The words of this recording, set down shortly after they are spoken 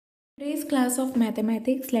Today's class of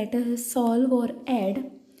mathematics, let us solve or add.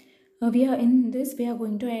 We are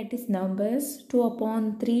going to add these numbers 2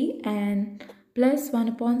 upon 3 and plus 1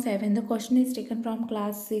 upon 7. The question is taken from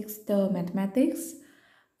class 6, the mathematics.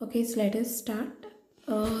 Okay, so let us start.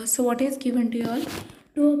 So what is given to you all?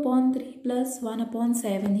 2 upon 3 plus 1 upon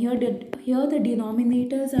 7. Here the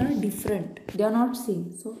denominators are different. They are not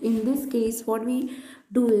same. So in this case, what we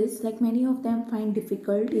do is, like many of them find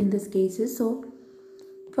difficult in this cases. So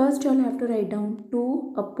first you'll have to write down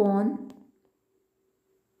 2 upon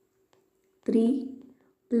 3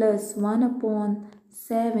 plus 1 upon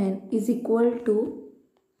 7 is equal to,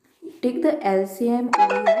 take the LCM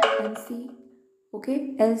over here and see.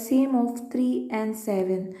 Okay, LCM of 3 and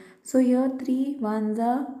 7. So here 3 ones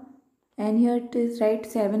are, and here it is, right,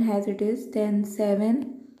 7 as it is, then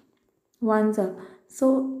 7 ones are.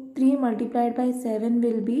 So 3 multiplied by 7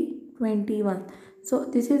 will be 21. So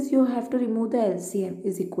this is, you have to remove the LCM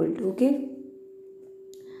is equal to, okay.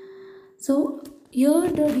 So here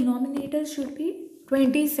the denominator should be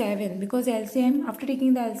 27 because LCM, after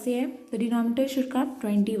taking the LCM, the denominator should come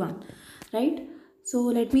 21, right? So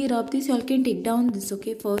let me rub this. You all can take down this,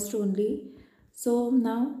 okay, first only. So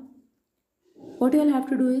now what you all have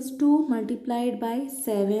to do is 2 multiplied by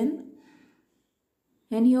 7,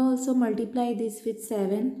 and here also multiply this with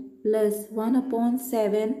 7 plus 1 upon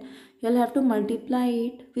 7. You will have to multiply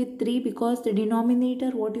it with 3 because the denominator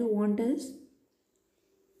what you want is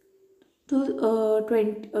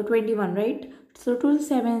 21, right? So 2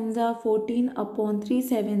 sevens are 14 upon 3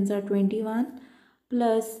 sevens are 21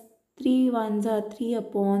 plus 3 ones are 3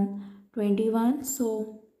 upon 21.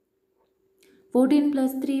 So 14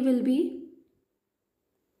 plus 3 will be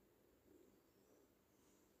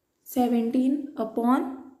 17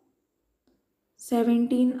 upon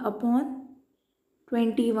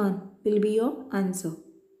 21 will be your answer.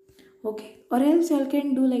 Okay, or else you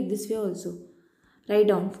can do like this way also. Write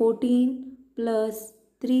down 14 plus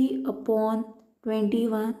 3 upon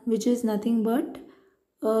 21, which is nothing but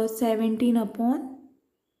 17 upon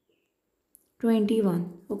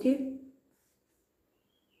 21. Okay.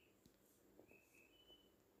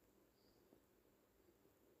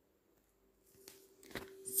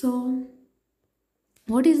 So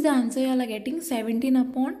what is the answer you are getting? 17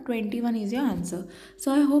 upon 21 is your answer.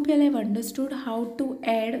 So I hope you all have understood how to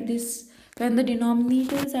add this when the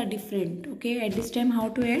denominators are different. Okay, at this time how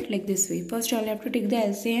to add, like this way. First you all have to take the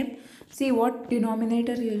LCM, see what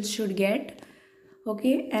denominator you should get.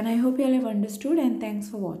 Okay, and I hope you all have understood, and thanks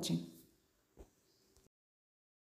for watching.